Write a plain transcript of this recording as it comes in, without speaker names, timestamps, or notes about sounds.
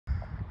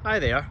Hi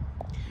there,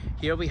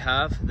 here we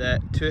have the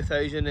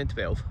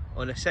 2012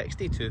 on a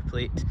 62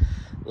 plate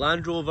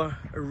Land Rover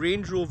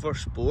Range Rover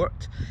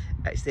Sport.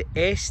 It's the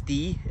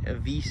SD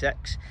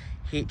V6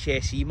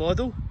 HSE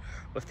model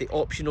with the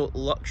optional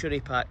luxury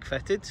pack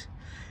fitted.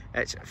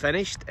 It's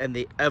finished in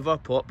the ever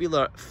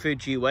popular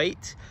Fuji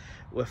white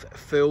with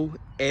full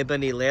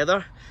ebony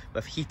leather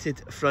with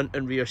heated front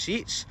and rear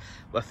seats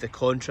with the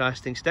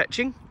contrasting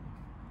stitching.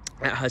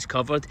 It has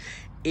covered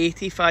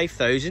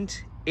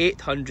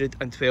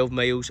 85,812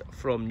 miles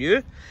from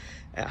new.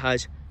 It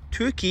has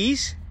 2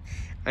 keys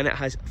and it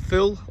has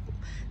full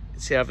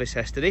service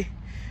history.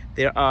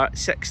 There are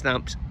 6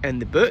 stamps in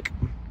the book.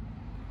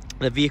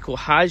 The vehicle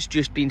has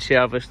just been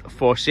serviced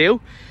for sale,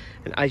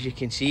 and as you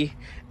can see,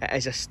 it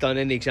is a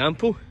stunning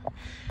example.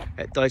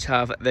 It does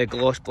have the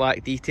gloss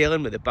black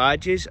detailing with the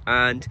badges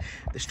and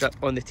the strip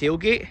on the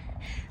tailgate.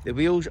 The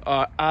wheels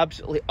are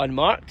absolutely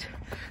unmarked.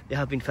 They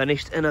have been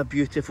finished in a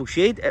beautiful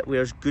shade. It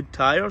wears good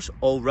tyres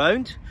all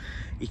round.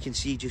 You can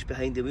see just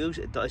behind the wheels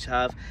it does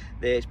have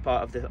as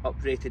part of the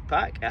uprated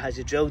pack. It has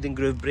the drilled and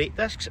grooved brake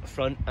discs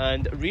front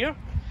and rear.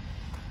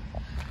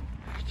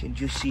 You can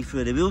just see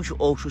through the wheels. You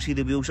also see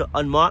the wheels are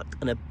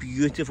unmarked in a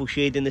beautiful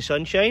shade in the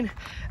sunshine.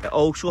 It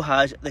also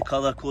has the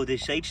colour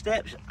coded side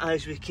steps,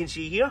 as we can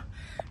see here.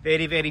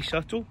 Very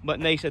subtle but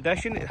nice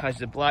addition. It has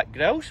the black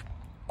grills.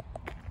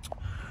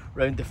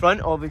 Round the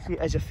front, obviously,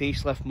 is a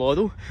facelift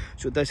model,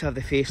 so it does have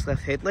the facelift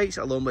headlights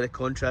along with the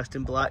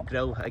contrasting black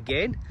grille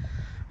again.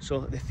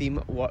 So the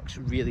theme works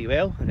really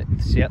well, and it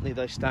certainly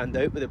does stand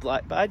out with the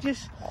black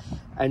badges.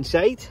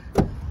 Inside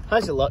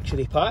has a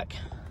luxury pack.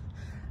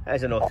 It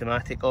is an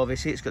automatic,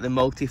 obviously. It's got the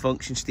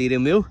multi-function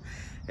steering wheel.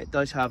 It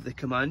does have the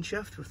command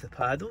shift with the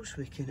paddles.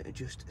 We can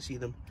just see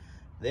them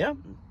there.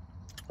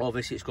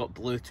 Obviously, it's got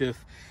Bluetooth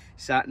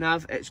sat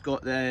nav. It's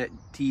got the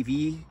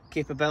TV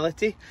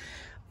capability.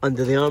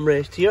 Under the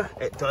armrest here,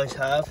 it does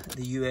have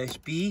the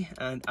USB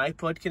and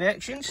iPod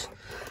connections.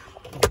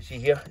 You can see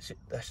here,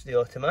 this is the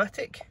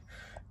automatic.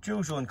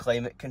 Dual zone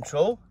climate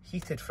control,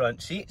 heated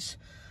front seats.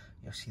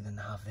 You'll see the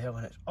nav there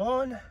when it's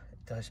on.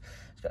 It's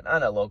got an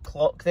analog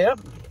clock there.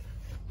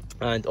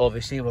 And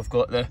obviously we've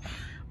got the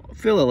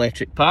full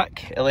electric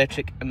pack,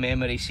 electric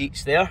memory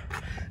seats there.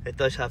 It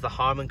does have the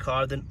Harman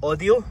Kardon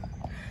audio. It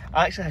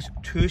actually has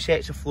 2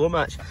 sets of floor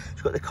mats.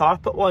 It's got the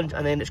carpet ones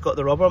and then it's got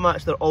the rubber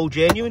mats. They're all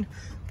genuine,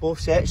 both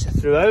sets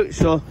throughout.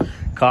 So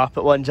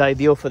carpet one's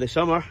ideal for the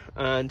summer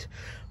and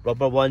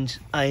rubber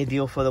one's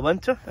ideal for the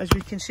winter, as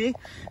we can see.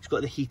 It's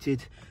got the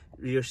heated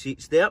rear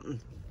seats there.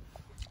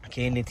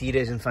 Again, the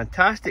interior is in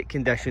fantastic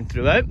condition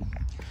throughout.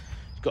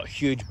 It's got a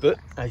huge boot,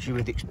 as you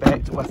would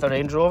expect with a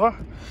Range Rover.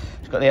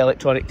 It's got the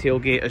electronic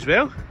tailgate as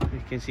well.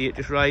 You can see it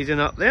just rising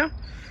up there.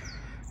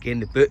 Again,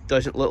 the boot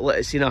doesn't look like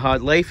it's seen a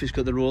hard life. It's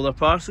got the roller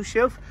parcel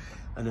shelf.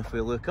 And if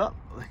we look up,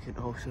 we can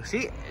also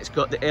see it's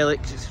got the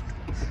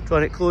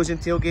electronic closing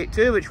tailgate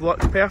too, which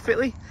works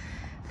perfectly.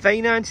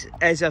 Finance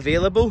is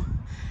available.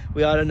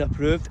 We are an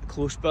approved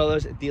Close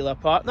Brothers dealer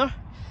partner.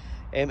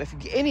 If you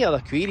get any other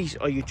queries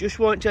or you just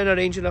want to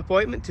arrange an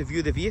appointment to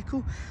view the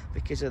vehicle,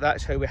 because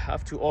that's how we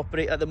have to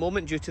operate at the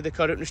moment due to the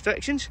current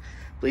restrictions,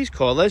 please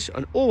call us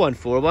on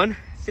 0141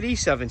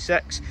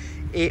 376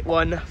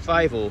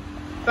 8150.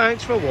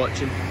 Thanks for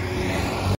watching.